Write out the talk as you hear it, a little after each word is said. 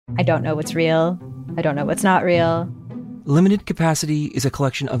I don't know what's real. I don't know what's not real. Limited Capacity is a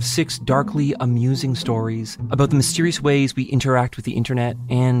collection of 6 darkly amusing stories about the mysterious ways we interact with the internet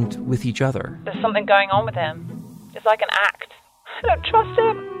and with each other. There's something going on with him. It's like an act. I don't trust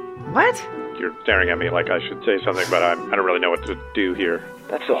him. What? You're staring at me like I should say something, but I don't really know what to do here.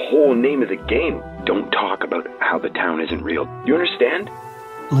 That's the whole name of the game. Don't talk about how the town isn't real. You understand?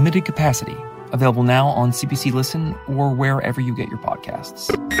 Limited Capacity. Available now on CBC Listen or wherever you get your podcasts.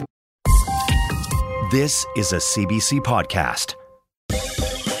 This is a CBC podcast.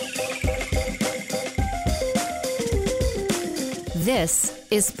 This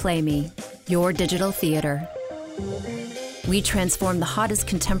is Play Me, your digital theater. We transform the hottest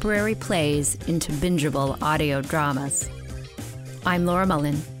contemporary plays into bingeable audio dramas. I'm Laura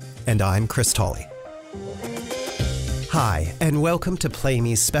Mullen. And I'm Chris Tolley. Hi, and welcome to Play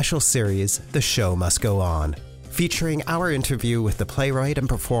Me's special series, The Show Must Go On, featuring our interview with the playwright and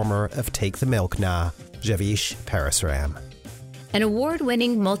performer of Take the Milk Na, Jivesh Parasram. An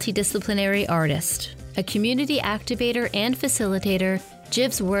award-winning multidisciplinary artist, a community activator and facilitator,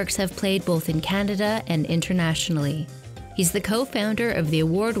 Jiv's works have played both in Canada and internationally. He's the co-founder of the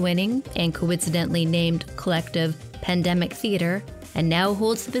award-winning and coincidentally named collective Pandemic Theatre, and now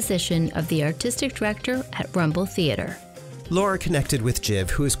holds the position of the artistic director at Rumble Theatre. Laura connected with Jiv,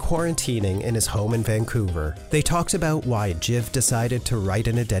 who is quarantining in his home in Vancouver. They talked about why Jiv decided to write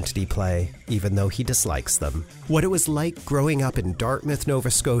an identity play, even though he dislikes them. What it was like growing up in Dartmouth,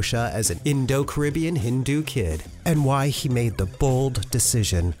 Nova Scotia as an Indo-Caribbean Hindu kid, and why he made the bold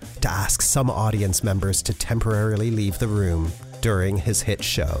decision to ask some audience members to temporarily leave the room during his hit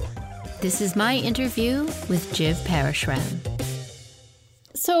show. This is my interview with Jiv Parasram.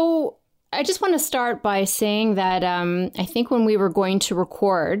 So I just want to start by saying that I think when we were going to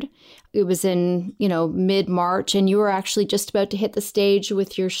record, it was in, mid-March, and you were actually just about to hit the stage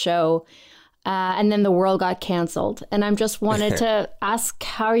with your show. And then the world got canceled. And I just wanted to ask,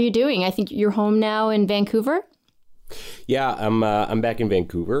 how are you doing? I think you're home now in Vancouver? Yeah, I'm back in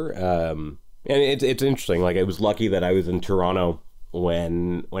Vancouver. And it's interesting. Like, I was lucky that I was in Toronto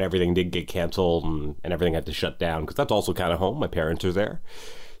when everything did get canceled and everything had to shut down, because that's also kind of home. My parents are there.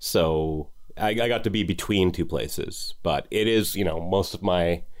 So I got to be between two places. But it is, most of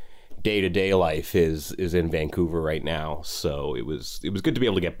my day-to-day life is in Vancouver right now. So it was good to be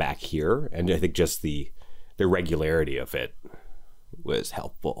able to get back here. And I think just the regularity of it was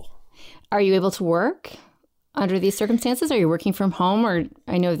helpful. Are you able to work under these circumstances? Are you working from home? Or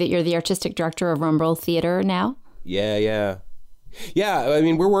I know that you're the artistic director of Rumble Theatre now. Yeah. I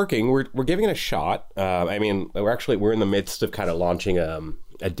mean, we're working. We're giving it a shot. We're in the midst of kind of launching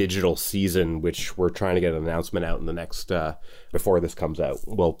a digital season, which we're trying to get an announcement out in the next before this comes out.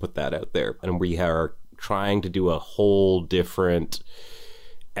 We'll put that out there, and we are trying to do a whole different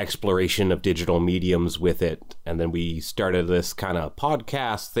exploration of digital mediums with it. And then we started this kind of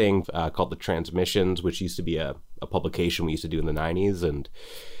podcast thing called The Transmissions, which used to be a publication we used to do in the 90s, and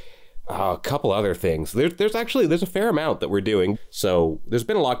a couple other things. There's a fair amount that we're doing. So there's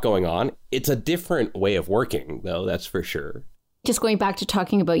been a lot going on. It's a different way of working, though, that's for sure. Just going back to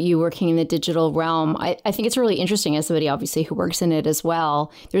talking about you working in the digital realm, I think it's really interesting as somebody, obviously, who works in it as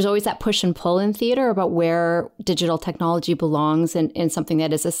well. There's always that push and pull in theater about where digital technology belongs in something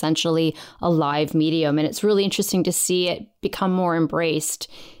that is essentially a live medium. And it's really interesting to see it become more embraced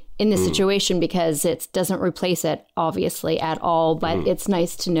in this situation, because it doesn't replace it, obviously, at all. But it's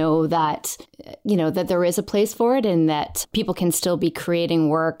nice to know that, that there is a place for it, and that people can still be creating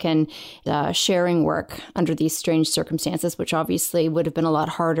work and sharing work under these strange circumstances, which obviously would have been a lot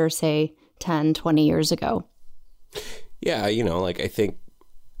harder, say, 10, 20 years ago. Yeah, I think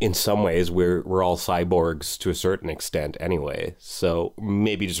in some ways we're all cyborgs to a certain extent anyway. So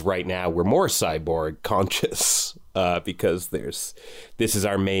maybe just right now we're more cyborg conscious because this is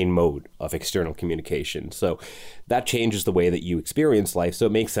our main mode of external communication. So that changes the way that you experience life. So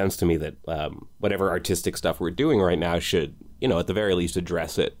it makes sense to me that whatever artistic stuff we're doing right now should, at the very least,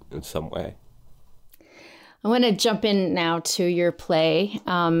 address it in some way. I want to jump in now to your play.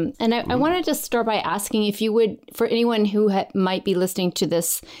 And I wanted to start by asking if you would, for anyone who might be listening to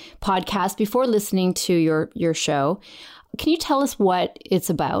this podcast before listening to your show, can you tell us what it's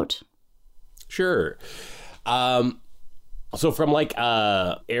about? Sure. So from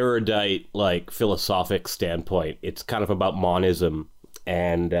erudite, philosophic standpoint, it's kind of about monism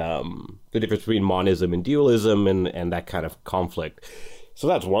and the difference between monism and dualism and that kind of conflict. So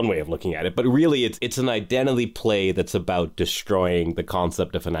that's one way of looking at it. But really, it's an identity play that's about destroying the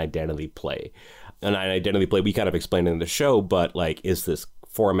concept of an identity play. And an identity play, we kind of explained in the show, but is this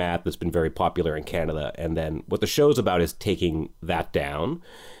format that's been very popular in Canada. And then what the show's about is taking that down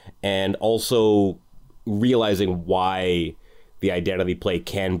and also realizing why the identity play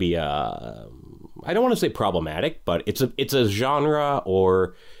can be I don't want to say problematic, but it's a genre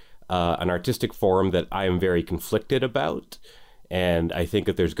or an artistic form that I am very conflicted about. And I think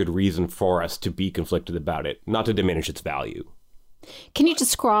that there's good reason for us to be conflicted about it, not to diminish its value. Can you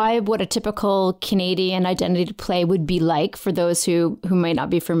describe what a typical Canadian identity play would be like for those who might not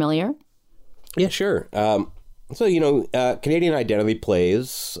be familiar? Yeah, sure. Canadian identity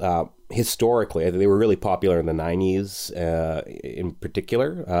plays, historically, they were really popular in the 90s in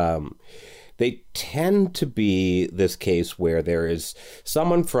particular. They tend to be this case where there is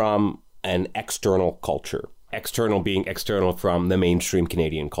someone from an external culture, external being external from the mainstream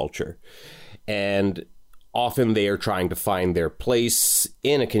Canadian culture. And often they are trying to find their place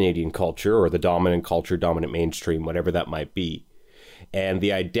in a Canadian culture or the dominant culture, dominant mainstream, whatever that might be. And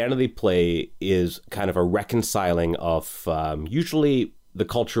the identity play is kind of a reconciling of usually the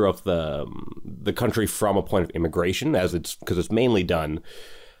culture of the country from a point of immigration, because it's mainly done,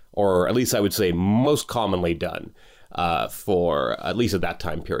 or at least I would say most commonly done for, at least at that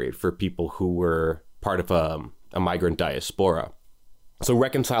time period, for people who were part of a migrant diaspora. So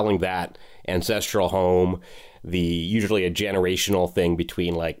reconciling that ancestral home, usually a generational thing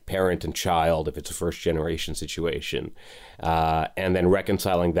between like parent and child, if it's a first generation situation, and then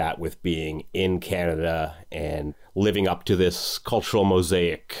reconciling that with being in Canada and living up to this cultural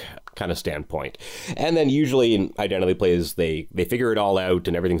mosaic kind of standpoint. And then usually in identity plays, they figure it all out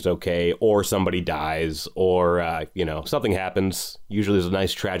and everything's okay, or somebody dies, or something happens. Usually there's a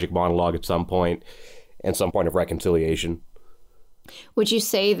nice tragic monologue at some point and some point of reconciliation. Would you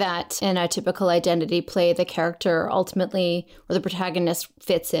say that in a typical identity play, the character ultimately, or the protagonist,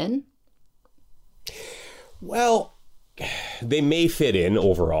 fits in? Well, they may fit in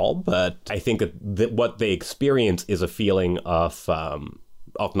overall, but I think that what they experience is a feeling of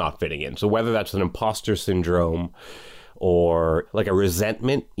not fitting in. So whether that's an imposter syndrome or like a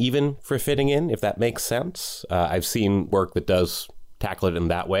resentment even for fitting in, if that makes sense. I've seen work that does tackle it in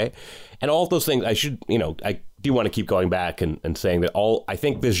that way. And all of those things, I do want to keep going back and saying that I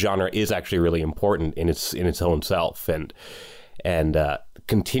think this genre is actually really important in its own self, and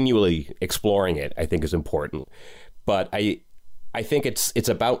continually exploring it, I think, is important. But I think it's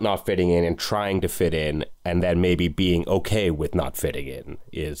about not fitting in and trying to fit in, and then maybe being okay with not fitting in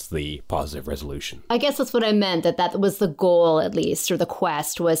is the positive resolution. I guess that's what I meant, that was the goal, at least, or the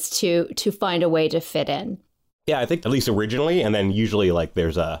quest, was to find a way to fit in. Yeah, I think at least originally, and then usually like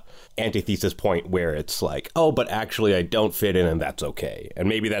there's a antithesis point where it's like, oh, but actually I don't fit in and that's okay. And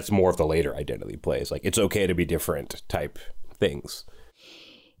maybe that's more of the later identity plays, like it's okay to be different type things.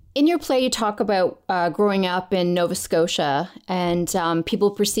 In your play, you talk about growing up in Nova Scotia and people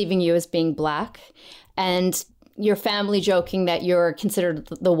perceiving you as being Black, and your family joking that you're considered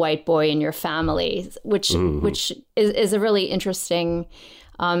the white boy in your family, which is a really interesting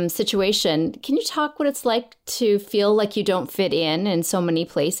situation. Can you talk what it's like to feel like you don't fit in so many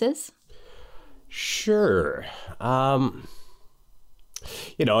places? Sure. I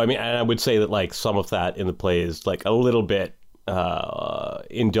would say that like some of that in the play is like a little bit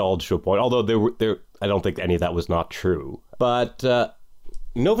indulged to a point, although I don't think any of that was not true. But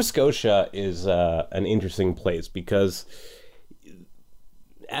Nova Scotia is an interesting place because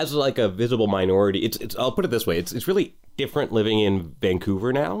as like a visible minority, it's I'll put it this way, it's really different living in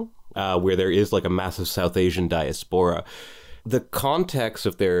Vancouver now, where there is like a massive South Asian diaspora. The context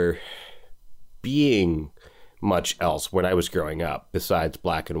of there being much else when I was growing up, besides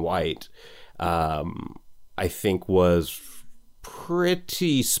black and white, I think was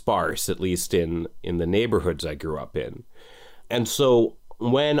pretty sparse, at least in the neighborhoods I grew up in. And so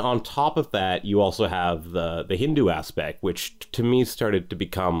when on top of that, you also have the Hindu aspect, which to me started to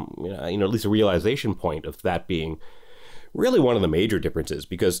become, at least a realization point of that being really one of the major differences.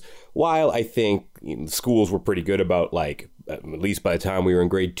 Because while I think schools were pretty good about, like, at least by the time we were in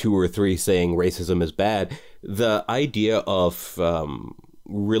grade 2 or 3, saying racism is bad, the idea of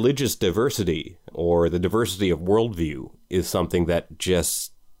religious diversity or the diversity of worldview is something that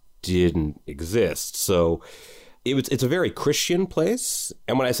just didn't exist. So it's a very Christian place.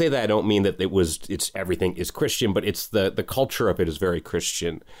 And when I say that, I don't mean that it's everything is Christian, but it's the culture of it is very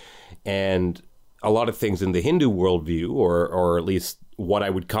Christian. And a lot of things in the Hindu worldview, or at least what I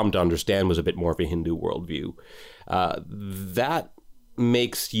would come to understand was a bit more of a Hindu worldview, that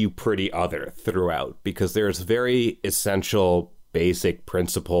makes you pretty other throughout, because there's very essential basic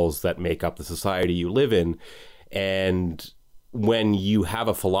principles that make up the society you live in. And when you have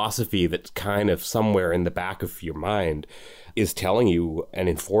a philosophy that's kind of somewhere in the back of your mind is telling you and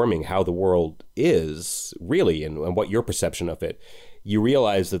informing how the world is really and what your perception of it, you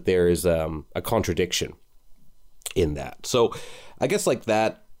realize that there is a contradiction in that. So I guess like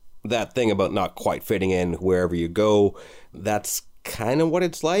that thing about not quite fitting in wherever you go, that's kind of what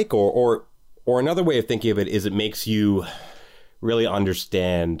it's like. Or another way of thinking of it is it makes you really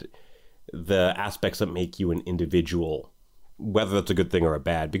understand the aspects that make you an individual, whether that's a good thing or a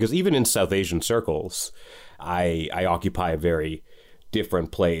bad. Because even in South Asian circles, I occupy a very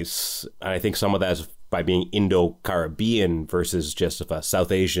different place. And I think some of that is by being Indo-Caribbean versus just of a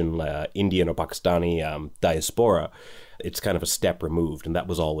South Asian, Indian or Pakistani diaspora. It's kind of a step removed. And that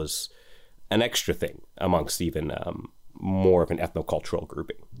was always an extra thing amongst even more of an ethnocultural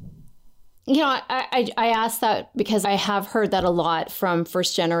grouping. You know, I asked that because I have heard that a lot from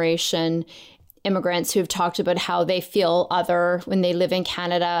first generation immigrants who've talked about how they feel other when they live in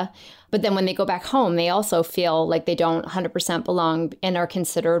Canada. But then when they go back home, they also feel like they don't 100% belong and are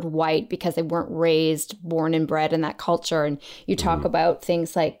considered white because they weren't born and bred in that culture. And you talk about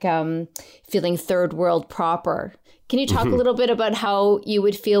things like feeling third world proper. Can you talk a little bit about how you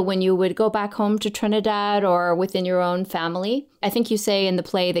would feel when you would go back home to Trinidad or within your own family? I think you say in the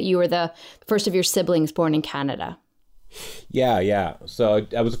play that you were the first of your siblings born in Canada. Yeah. So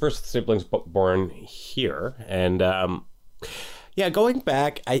I was the first siblings born here. And going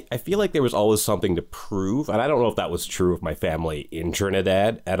back, I feel like there was always something to prove. And I don't know if that was true of my family in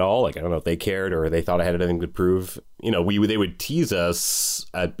Trinidad at all. Like, I don't know if they cared or they thought I had anything to prove. You know, they would tease us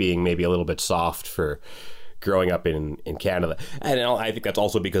at being maybe a little bit soft for growing up in Canada. And I think that's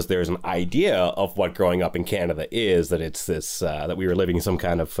also because there's an idea of what growing up in Canada is, that it's this, that we were living some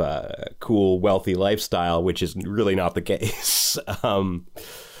kind of cool, wealthy lifestyle, which is really not the case.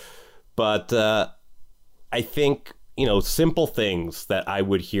 But I think, you know, simple things that I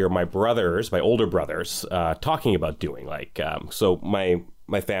would hear my older brothers, talking about doing, like, so my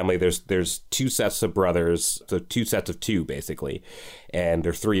family, there's two sets of brothers, so two sets of two, basically, and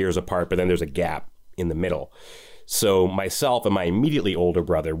they're 3 years apart, but then there's a gap in the middle. So myself and my immediately older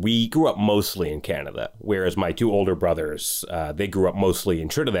brother, we grew up mostly in Canada, whereas my two older brothers, they grew up mostly in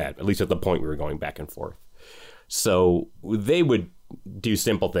Trinidad, at least at the point we were going back and forth. So they would do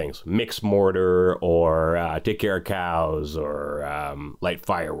simple things, mix mortar or take care of cows or light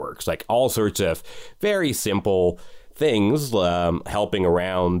fireworks, like all sorts of very simple things, helping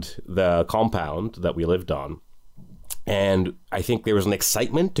around the compound that we lived on. And I think there was an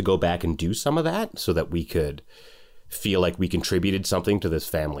excitement to go back and do some of that so that we could feel like we contributed something to this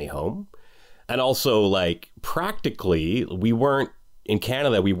family home. And also, like, practically, in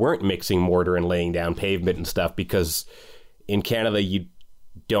Canada, we weren't mixing mortar and laying down pavement and stuff, because in Canada, you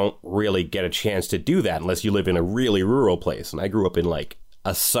don't really get a chance to do that unless you live in a really rural place. And I grew up in, like,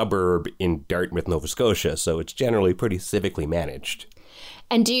 a suburb in Dartmouth, Nova Scotia, so it's generally pretty civically managed.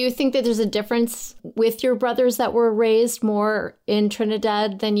 And do you think that there's a difference with your brothers that were raised more in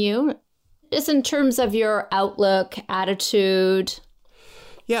Trinidad than you? Just in terms of your outlook, attitude?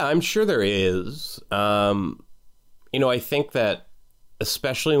 Yeah, I'm sure there is. I think that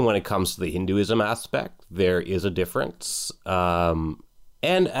especially when it comes to the Hinduism aspect, there is a difference. And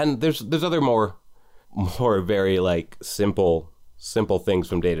there's other more very like simple things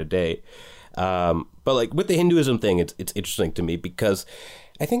from day to day. But like with the Hinduism thing, it's interesting to me because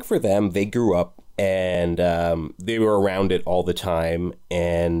I think for them, they grew up and they were around it all the time.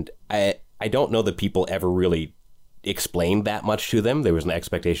 And I don't know that people ever really explained that much to them. There was an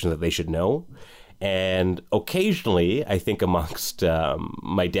expectation that they should know. And occasionally, I think amongst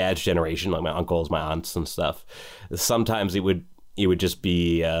my dad's generation, like my uncles, my aunts and stuff, sometimes it would just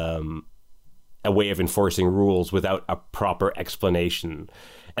be a way of enforcing rules without a proper explanation.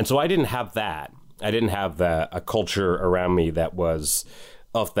 And so I didn't have that. I didn't have a culture around me that was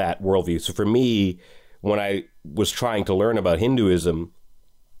of that worldview. So for me, when I was trying to learn about Hinduism,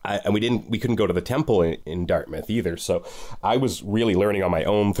 we couldn't go to the temple in Dartmouth either. So I was really learning on my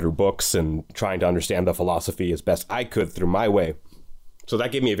own through books and trying to understand the philosophy as best I could through my way. So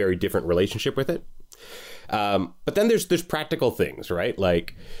that gave me a very different relationship with it. But then there's practical things, right?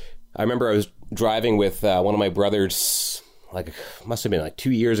 Like I remember I was driving with one of my brothers, like must have been like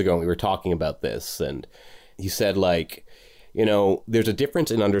 2 years ago, and we were talking about this. And he said, like, there's a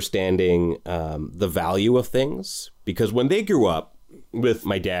difference in understanding the value of things, because when they grew up with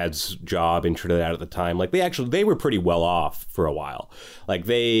my dad's job in Trinidad at the time, like they were pretty well off for a while. Like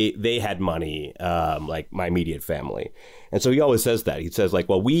they had money, like my immediate family. And so he always says that. He says like,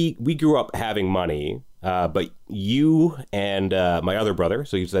 well, we grew up having money, but you and my other brother,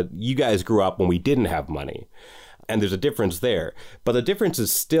 so he said, you guys grew up when we didn't have money. And there's a difference there. But the difference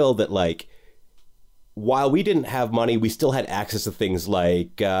is still that, like, while we didn't have money, we still had access to things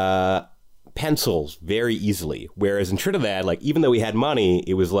like pencils very easily. Whereas in Trinidad, like, even though we had money,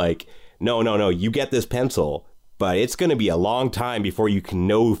 it was like, no, you get this pencil, but it's going to be a long time before you can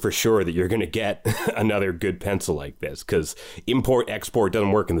know for sure that you're going to get another good pencil like this, because import-export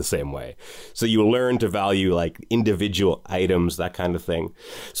doesn't work in the same way. So you learn to value, like, individual items, that kind of thing.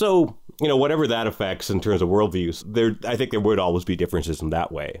 So, you know, whatever that affects in terms of worldviews, I think there would always be differences in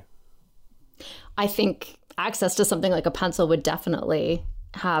that way. I think access to something like a pencil would definitely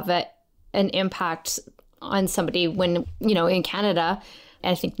have an impact on somebody when, you know, in Canada.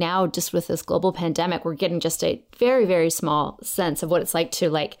 And I think now, just with this global pandemic, we're getting just a very, very small sense of what it's like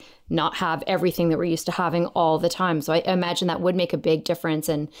to, like, not have everything that we're used to having all the time. So I imagine that would make a big difference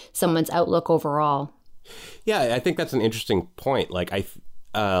in someone's outlook overall. Yeah, I think that's an interesting point. Like,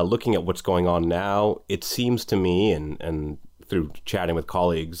 looking at what's going on now, it seems to me, and through chatting with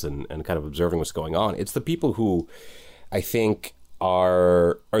colleagues and kind of observing what's going on, it's the people who I think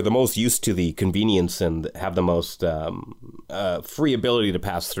are the most used to the convenience and have the most free ability to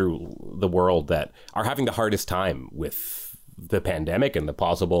pass through the world that are having the hardest time with the pandemic and the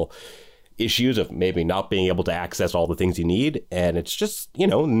possible issues of maybe not being able to access all the things you need. And it's just, you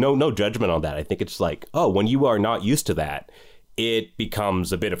know, no judgment on that. I think it's like, oh, when you are not used to that, it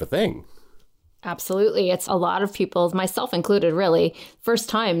becomes a bit of a thing. Absolutely. It's a lot of people, myself included, really, first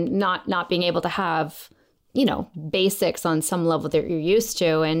time not being able to have, you know, basics on some level that you're used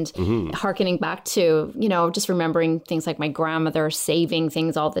to, and hearkening back to, you know, just remembering things like my grandmother saving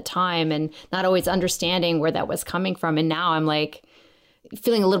things all the time and not always understanding where that was coming from. And now I'm like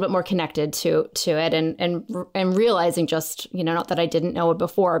feeling a little bit more connected to it and realizing just, you know, not that I didn't know it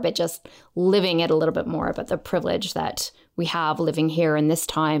before, but just living it a little bit more about the privilege that we have living here in this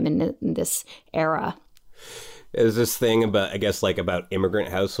time and in this era. There's this thing about, I guess, like about immigrant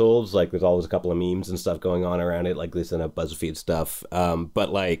households. Like, there's always a couple of memes and stuff going on around it, like this and BuzzFeed stuff.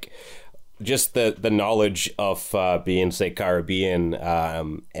 But like, just the knowledge of being, say, Caribbean,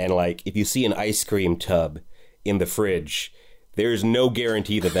 and like, if you see an ice cream tub in the fridge, there's no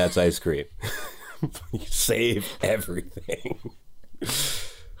guarantee that that's ice cream. You save everything.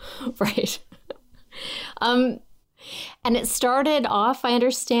 Right. And it started off, I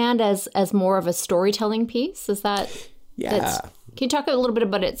understand, as more of a storytelling piece. Is that? Yeah. Can you talk a little bit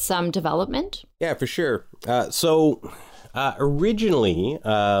about its development? Yeah, for sure. So originally,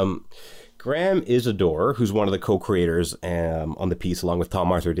 Graham Isidore, who's one of the co-creators on the piece, along with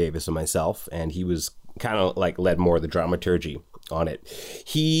Tom Arthur Davis and myself, and he was kind of like led more of the dramaturgy on it.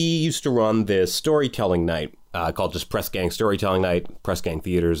 He used to run this storytelling night called just Press Gang Storytelling Night. Press Gang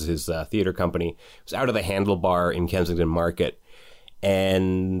Theaters, his theater company. It was out of the Handlebar in Kensington Market.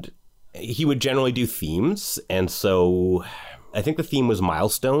 And he would generally do themes. And so I think the theme was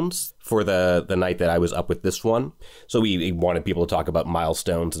milestones for the night that I was up with this one. So he wanted people to talk about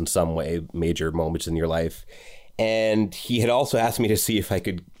milestones in some way, major moments in your life. And he had also asked me to see if I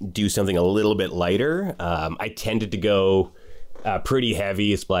could do something a little bit lighter. I tended to go pretty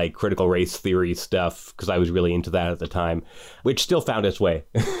heavy. It's like critical race theory stuff, because I was really into that at the time, which still found its way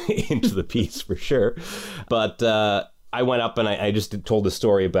into the piece for sure. But I went up and I just told the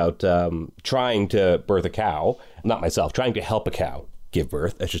story about trying to birth a cow. Not myself, trying to help a cow give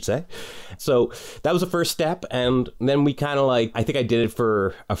birth, I should say. So that was the first step. And then we kind of like, I think I did it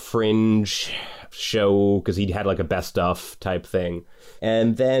for a Fringe show because he had like a best of type thing.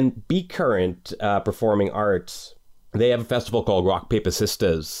 And then Be Current Performing Arts, they have a festival called Rock Paper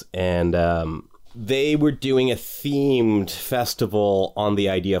Sisters, and they were doing a themed festival on the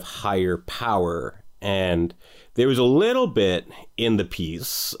idea of higher power. And there was a little bit in the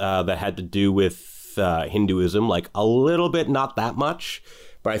piece that had to do with Hinduism, like a little bit, not that much,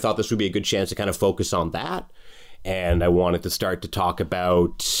 but I thought this would be a good chance to kind of focus on that. And I wanted to start to talk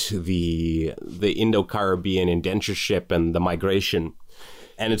about the Indo-Caribbean indentureship and the migration.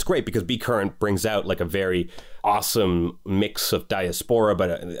 And it's great because Be Current brings out like a very awesome mix of diaspora, but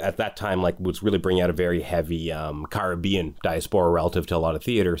at that time, like, was really bringing out a very heavy Caribbean diaspora relative to a lot of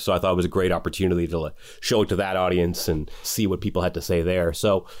theater. So I thought it was a great opportunity to show it to that audience and see what people had to say there.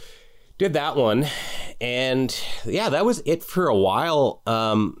 So did that one. And yeah, that was it for a while.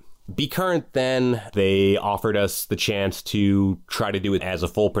 Be Current, then they offered us the chance to try to do it as a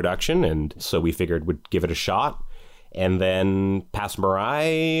full production. And so we figured we'd give it a shot. And then Pass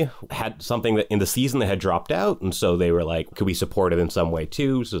Marai had something that in the season that had dropped out. And so they were like, could we support it in some way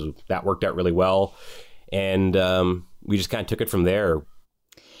too? So that worked out really well. And we just kind of took it from there.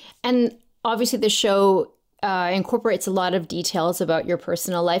 And obviously the show incorporates a lot of details about your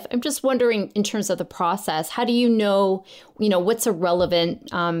personal life. I'm just wondering, in terms of the process, how do you know, what's a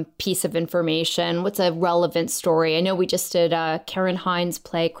relevant piece of information? What's a relevant story? I know we just did Karen Hines'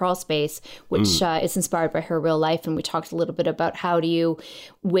 play Crawl Space, which is inspired by her real life. And we talked a little bit about how do you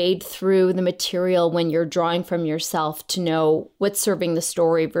wade through the material when you're drawing from yourself to know what's serving the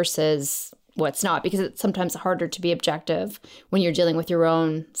story versus what's not, because it's sometimes harder to be objective when you're dealing with your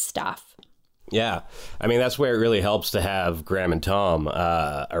own stuff. Yeah. I mean, that's where it really helps to have Graham and Tom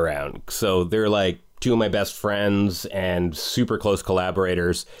around. So they're like two of my best friends and super close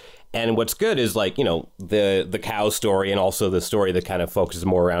collaborators. And what's good is like, the cow story and also the story that kind of focuses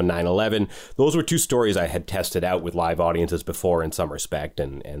more around 9/11. Those were two stories I had tested out with live audiences before in some respect.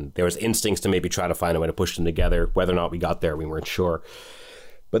 And there was instincts to maybe try to find a way to push them together. Whether or not we got there, we weren't sure.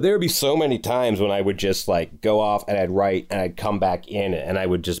 But there would be so many times when I would just like go off and I'd write and I'd come back in and I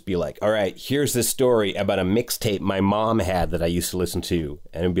would just be like, all right, here's this story about a mixtape my mom had that I used to listen to.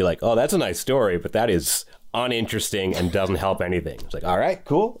 And it'd be like, oh, that's a nice story, but that is uninteresting and doesn't help anything. It's like, all right,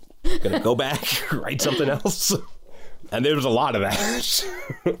 cool. Gonna go back, write something else. And there was a lot of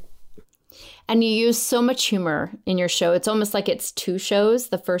that. And you use so much humor in your show. It's almost like it's two shows.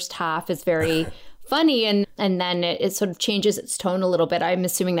 The first half is very funny, and then it sort of changes its tone a little bit. I'm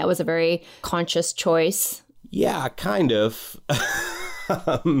assuming that was a very conscious choice. Yeah, kind of.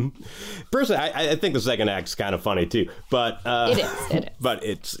 Personally, I think the second act's kind of funny too, but it is. But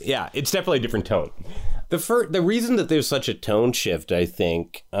it's definitely a different tone. The reason that there's such a tone shift, I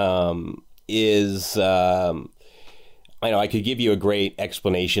think, is I could give you a great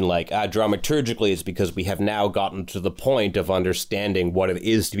explanation like dramaturgically it's because we have now gotten to the point of understanding what it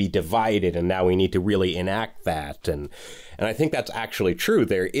is to be divided, and now we need to really enact that. And I think that's actually true.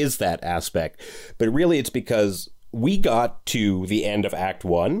 There is that aspect. But really it's because we got to the end of Act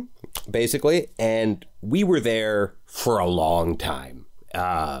 1, basically, and we were there for a long time.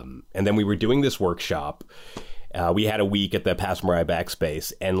 And then we were doing this workshop. We had a week at the Pass Mariah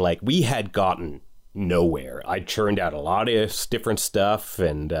Backspace, and like we had gotten nowhere. I churned out a lot of different stuff,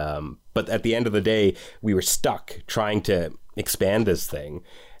 and but at the end of the day, we were stuck trying to expand this thing.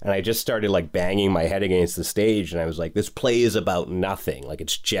 And I just started like banging my head against the stage, and I was like, this play is about nothing. Like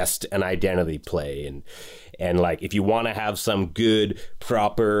it's just an identity play. And like, if you want to have some good,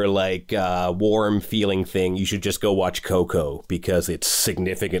 proper, like warm feeling thing, you should just go watch Coco, because it's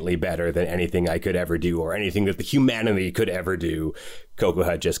significantly better than anything I could ever do or anything that the humanity could ever do. Coco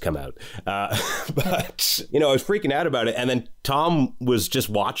had just come out. But, I was freaking out about it. And then Tom was just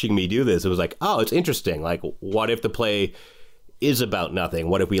watching me do this. It was like, oh, it's interesting. Like, what if the play is about nothing?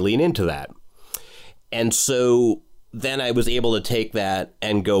 What if we lean into that? And so then I was able to take that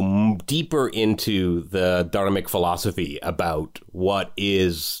and go deeper into the Dharmic philosophy about what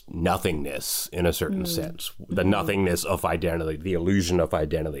is nothingness in a certain sense, the nothingness of identity, the illusion of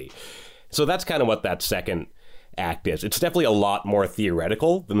identity. So that's kind of what that second act is. It's definitely a lot more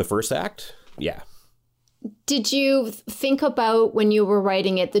theoretical than the first act. Yeah. Did you think about, when you were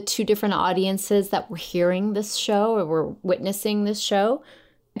writing it, the two different audiences that were hearing this show or were witnessing this show?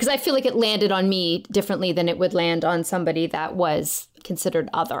 Because I feel like it landed on me differently than it would land on somebody that was considered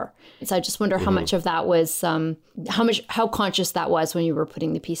other. So I just wonder how much of that was, how conscious that was when you were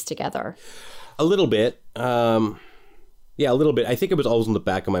putting the piece together. A little bit. Yeah, a little bit. I think it was always in the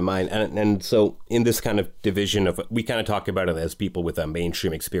back of my mind. And so in this kind of division of, we kind of talk about it as people with a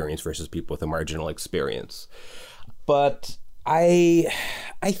mainstream experience versus people with a marginal experience. But I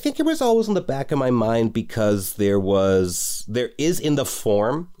think it was always in the back of my mind because there is in the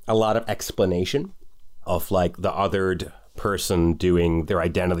form a lot of explanation of like the othered person doing their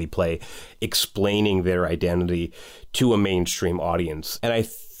identity play, explaining their identity to a mainstream audience. And I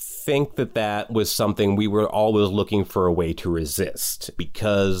think that was something we were always looking for a way to resist,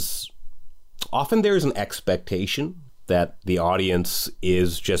 because often there's an expectation that the audience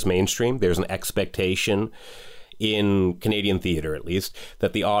is just mainstream. There's an expectation in Canadian theater, at least,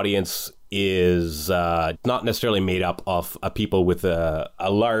 that the audience is not necessarily made up of people with a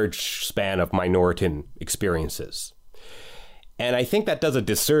large span of minority experiences. And I think that does a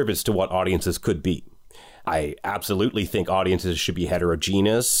disservice to what audiences could be. I absolutely think audiences should be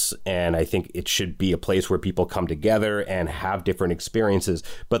heterogeneous, and I think it should be a place where people come together and have different experiences.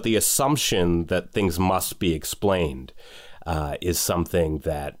 But the assumption that things must be explained is something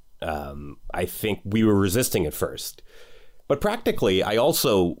that I think we were resisting at first. But practically, I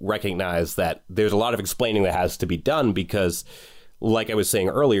also recognize that there's a lot of explaining that has to be done because, like I was saying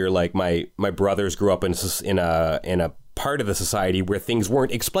earlier, like my brothers grew up in a part of the society where things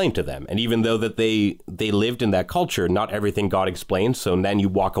weren't explained to them. And even though that they lived in that culture, not everything got explained. So then you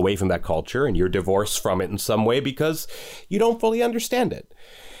walk away from that culture and you're divorced from it in some way because you don't fully understand it.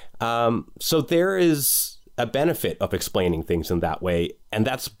 So there is a benefit of explaining things in that way. And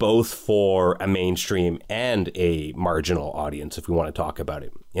that's both for a mainstream and a marginal audience, if we want to talk about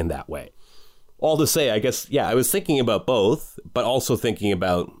it in that way. All to say, I guess, yeah, I was thinking about both, but also thinking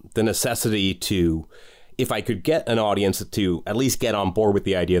about the necessity to, if I could get an audience to at least get on board with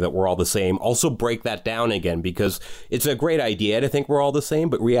the idea that we're all the same, also break that down again, because it's a great idea to think we're all the same,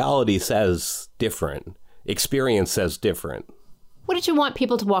 but reality says different. Experience says different. What did you want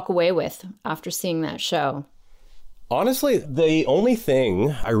people to walk away with after seeing that show? Honestly, the only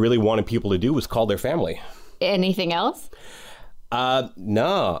thing I really wanted people to do was call their family. Anything else?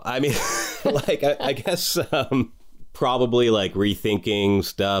 No. I mean, like, I guess probably like rethinking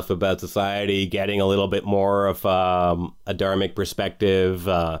stuff about society, getting a little bit more of a dharmic perspective,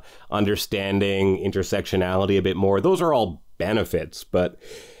 understanding intersectionality a bit more. Those are all benefits. But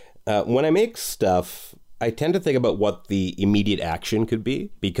when I make stuff, I tend to think about what the immediate action could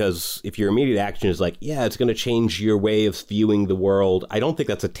be, because if your immediate action is like, yeah, it's going to change your way of viewing the world, I don't think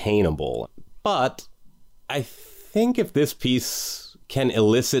that's attainable. But I think if this piece can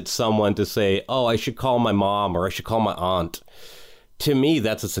elicit someone to say, oh, I should call my mom or I should call my aunt, to me,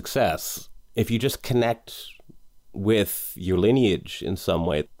 that's a success. If you just connect with your lineage in some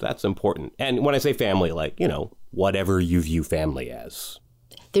way, that's important. And when I say family, like, you know, whatever you view family as.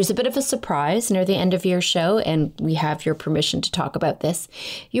 There's a bit of a surprise near the end of your show, and we have your permission to talk about this.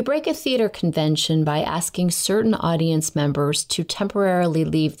 You break a theater convention by asking certain audience members to temporarily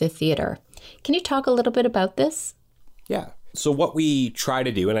leave the theater. Can you talk a little bit about this? Yeah. So what we try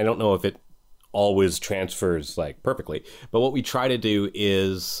to do, and I don't know if it always transfers like perfectly, but what we try to do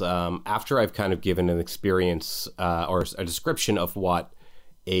is after I've kind of given an experience or a description of what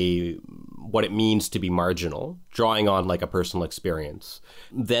it means to be marginal, drawing on like a personal experience.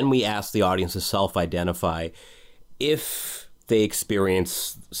 Then we ask the audience to self-identify if they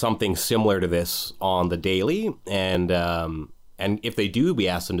experience something similar to this on the daily, and if they do, we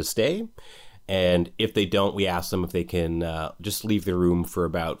ask them to stay. And if they don't, we ask them if they can just leave the room for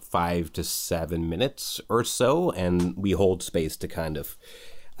about 5 to 7 minutes or so, and we hold space to kind of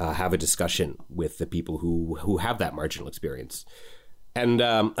have a discussion with the people who have that marginal experience. And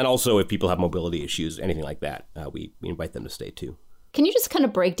also, if people have mobility issues, anything like that, we invite them to stay too. Can you just kind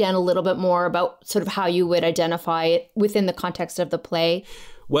of break down a little bit more about sort of how you would identify it within the context of the play?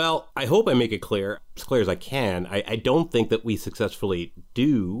 Well, I hope I make it as clear as I can. I don't think that we successfully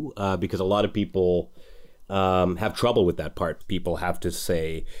do, because a lot of people have trouble with that part. People have to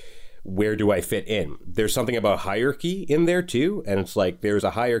say, where do I fit in? There's something about hierarchy in there too. And it's like there's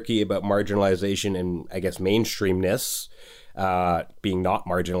a hierarchy about marginalization and, I guess, mainstreamness. Being not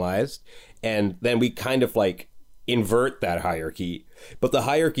marginalized, and then we kind of like invert that hierarchy, but the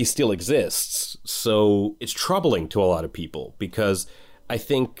hierarchy still exists. So it's troubling to a lot of people, because I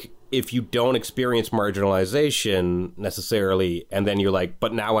think if you don't experience marginalization necessarily, and then you're like,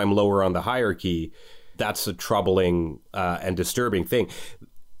 but now I'm lower on the hierarchy, that's a troubling and disturbing thing.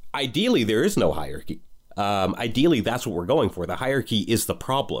 Ideally, there is no hierarchy. Ideally, that's what we're going for. The hierarchy is the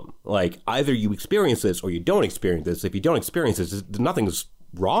problem. Like, either you experience this or you don't experience this. If you don't experience this, nothing's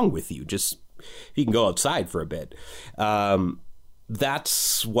wrong with you. Just, you can go outside for a bit.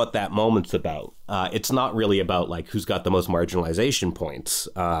 That's what that moment's about. It's not really about, like, who's got the most marginalization points.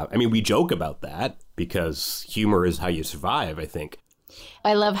 I mean, we joke about that because humor is how you survive, I think.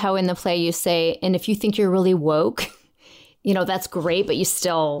 I love how in the play you say, and if you think you're really woke, you know, that's great, but you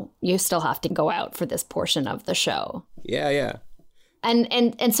still have to go out for this portion of the show. Yeah.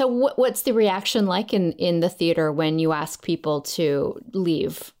 And so what's the reaction like in the theater when you ask people to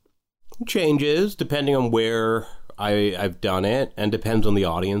leave? It changes depending on where I've done it, and depends on the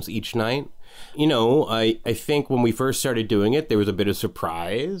audience each night. You know, I think when we first started doing it, there was a bit of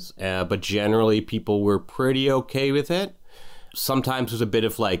surprise, but generally people were pretty okay with it. Sometimes there's a bit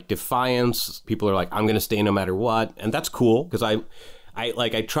of like defiance. People are like, I'm going to stay no matter what. And that's cool, because I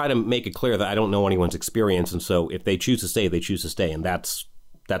try to make it clear that I don't know anyone's experience. And so if they choose to stay, they choose to stay. And that's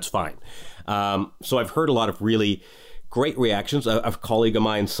fine. So I've heard a lot of really great reactions. A colleague of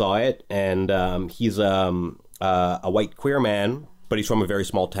mine saw it, and he's a white queer man, but he's from a very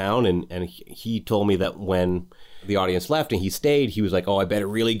small town. And he told me that when the audience left and he stayed, he was like, oh, I better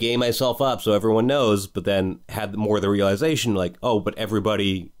really game myself up so everyone knows, but then had more of the realization like, oh, but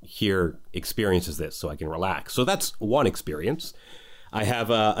everybody here experiences this, so I can relax. So that's one experience. I have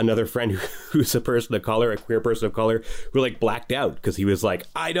another friend who's a person of color, a queer person of color, who like blacked out because he was like,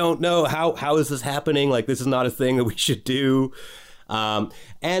 I don't know, how is this happening? Like, this is not a thing that we should do.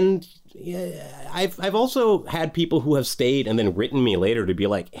 And yeah, I've also had people who have stayed and then written me later to be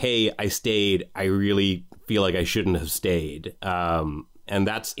like, hey, I stayed. I really feel like I shouldn't have stayed. And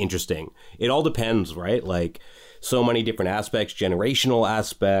that's interesting. It all depends, right? Like, so many different aspects, generational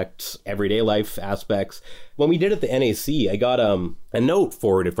aspects, everyday life aspects. When we did it at the NAC, I got a note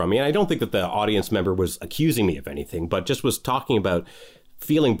forwarded from me. And I don't think that the audience member was accusing me of anything, but just was talking about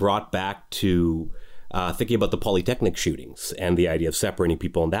feeling brought back to thinking about the Polytechnic shootings and the idea of separating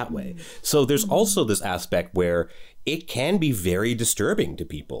people in that way. So there's also this aspect where it can be very disturbing to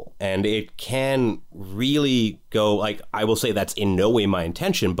people, and it can really go, like, I will say that's in no way my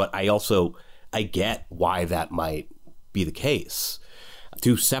intention, but I get why that might be the case.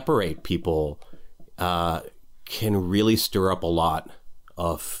 To separate people can really stir up a lot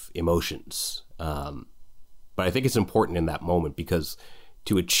of emotions. But I think it's important in that moment, because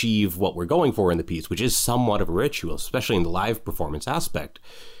to achieve what we're going for in the piece, which is somewhat of a ritual, especially in the live performance aspect,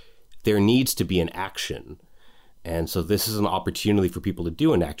 there needs to be an action. And so this is an opportunity for people to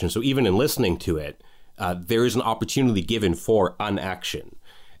do an action. So even in listening to it, there is an opportunity given for an action.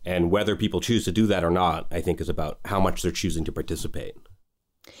 And whether people choose to do that or not, I think, is about how much they're choosing to participate.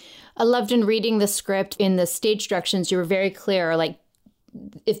 I loved in reading the script, in the stage directions, you were very clear, like,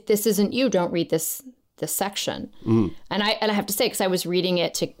 if this isn't you, don't read this section. And I have to say, because I was reading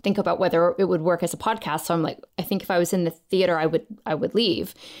it to think about whether it would work as a podcast. So I'm like, I think if I was in the theater, I would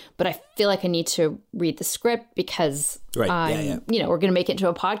leave. But I feel like I need to read the script because, we're going to make it into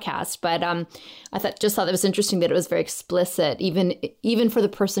a podcast. But I thought that was interesting that it was very explicit, even for the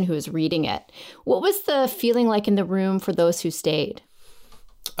person who was reading it. What was the feeling like in the room for those who stayed?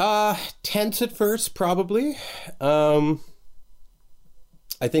 Tense at first, probably.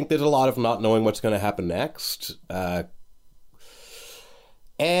 I think there's a lot of not knowing what's going to happen next.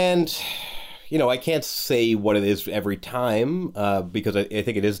 And, I can't say what it is every time because I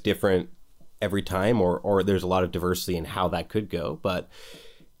think it is different every time, or there's a lot of diversity in how that could go. But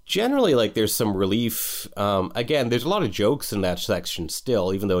generally, like, there's some relief. Again, there's a lot of jokes in that section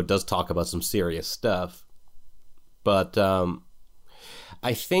still, even though it does talk about some serious stuff. But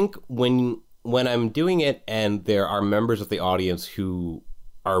I think when I'm doing it and there are members of the audience who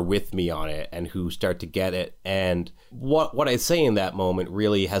are with me on it and who start to get it, and what I say in that moment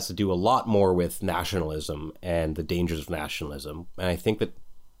really has to do a lot more with nationalism and the dangers of nationalism. And I think that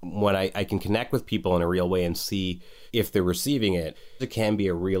when I can connect with people in a real way and see if they're receiving it, it can be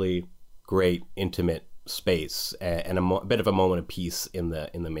a really great, intimate space and a bit of a moment of peace in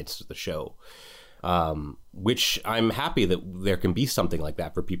the midst of the show. Which I'm happy that there can be something like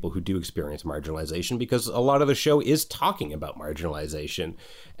that for people who do experience marginalization, because a lot of the show is talking about marginalization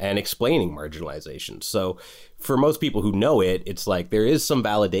and explaining marginalization. So for most people who know it, it's like there is some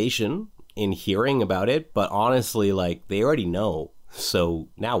validation in hearing about it, but honestly, like, they already know. So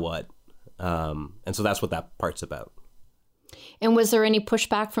now what? And so that's what that part's about. And was there any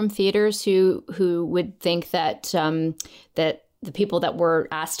pushback from theaters who would think that that the people that were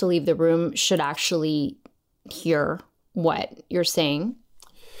asked to leave the room should actually hear what you're saying?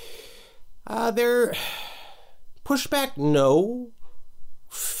 There pushback, no.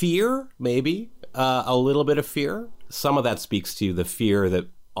 Fear, maybe. A little bit of fear. Some of that speaks to the fear that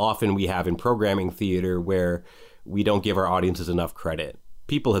often we have in programming theater, where we don't give our audiences enough credit.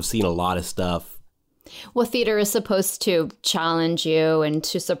 People have seen a lot of stuff. Well, theater is supposed to challenge you and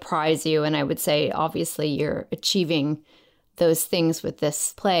to surprise you. And I would say, obviously, you're achieving those things with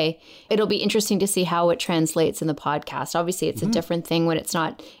this play. It'll be interesting to see how it translates in the podcast. Obviously, it's a different thing when it's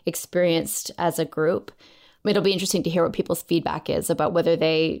not experienced as a group. It'll be interesting to hear what people's feedback is about whether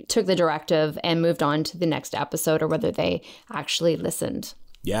they took the directive and moved on to the next episode or whether they actually listened.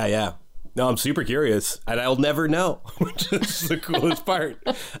 Yeah. No, I'm super curious, and I'll never know, which is the coolest part.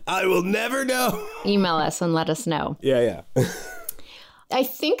 I will never know. Email us and let us know. Yeah. I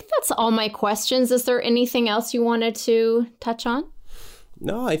think that's all my questions. Is there anything else you wanted to touch on?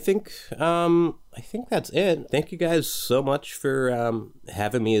 No, I think that's it. Thank you guys so much for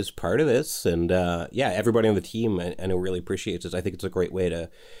having me as part of this. And everybody on the team, I know, really appreciates it. I think it's a great way to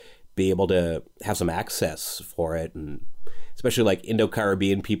be able to have some access for it. And especially like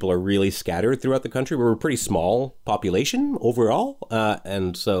Indo-Caribbean people are really scattered throughout the country. We're a pretty small population overall.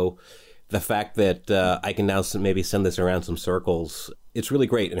 And so the fact that I can now maybe send this around some circles, it's really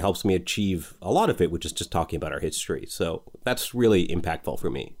great and helps me achieve a lot of it, which is just talking about our history. So that's really impactful for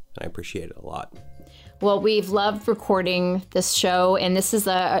me. I appreciate it a lot. Well, we've loved recording this show, and this is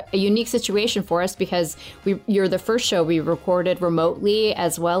a unique situation for us because you're the first show we recorded remotely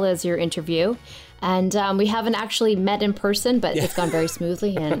as well as your interview. And we haven't actually met in person, but it's gone very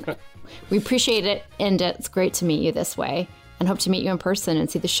smoothly, and we appreciate it. And it's great to meet you this way, and hope to meet you in person and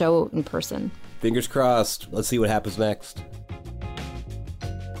see the show in person. Fingers crossed. Let's see what happens next.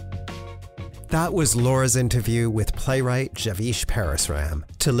 That was Laura's interview with playwright Jivesh Parasram.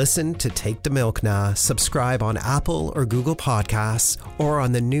 To listen to Take the Milk Na, subscribe on Apple or Google Podcasts or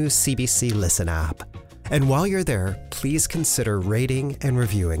on the new CBC Listen app. And while you're there, please consider rating and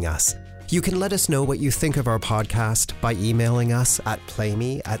reviewing us. You can let us know what you think of our podcast by emailing us at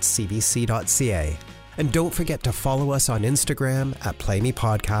playme@cbc.ca. And don't forget to follow us on Instagram at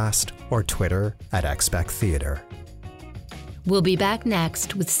PlayMePodcast or Twitter at XBecTheatre. We'll be back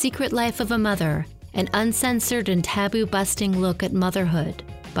next with Secret Life of a Mother, an uncensored and taboo-busting look at motherhood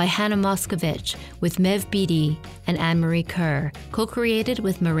by Hannah Moscovich with Mev Beatty and Anne-Marie Kerr, co-created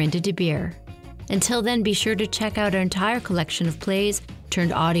with Marinda de Beer. Until then, be sure to check out our entire collection of plays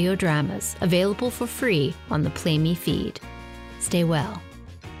turned audio dramas, available for free on the Play Me feed. Stay well.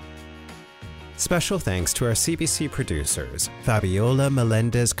 Special thanks to our CBC producers, Fabiola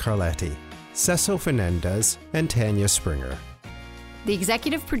Melendez-Carletti, Cecil Fernandez, and Tanya Springer. The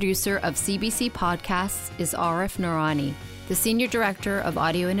executive producer of CBC Podcasts is Arif Noorani. The senior director of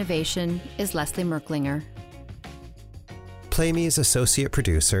audio innovation is Leslie Merklinger. Play Me's associate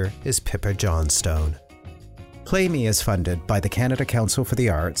producer is Pippa Johnstone. Play Me is funded by the Canada Council for the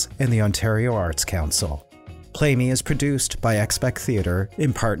Arts and the Ontario Arts Council. Play Me is produced by XBecTheatre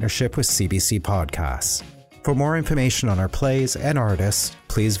in partnership with CBC Podcasts. For more information on our plays and artists,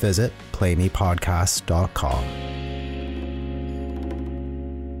 please visit playmepodcast.com.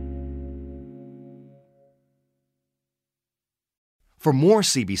 For more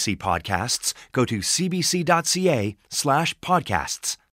CBC podcasts, go to cbc.ca/podcasts.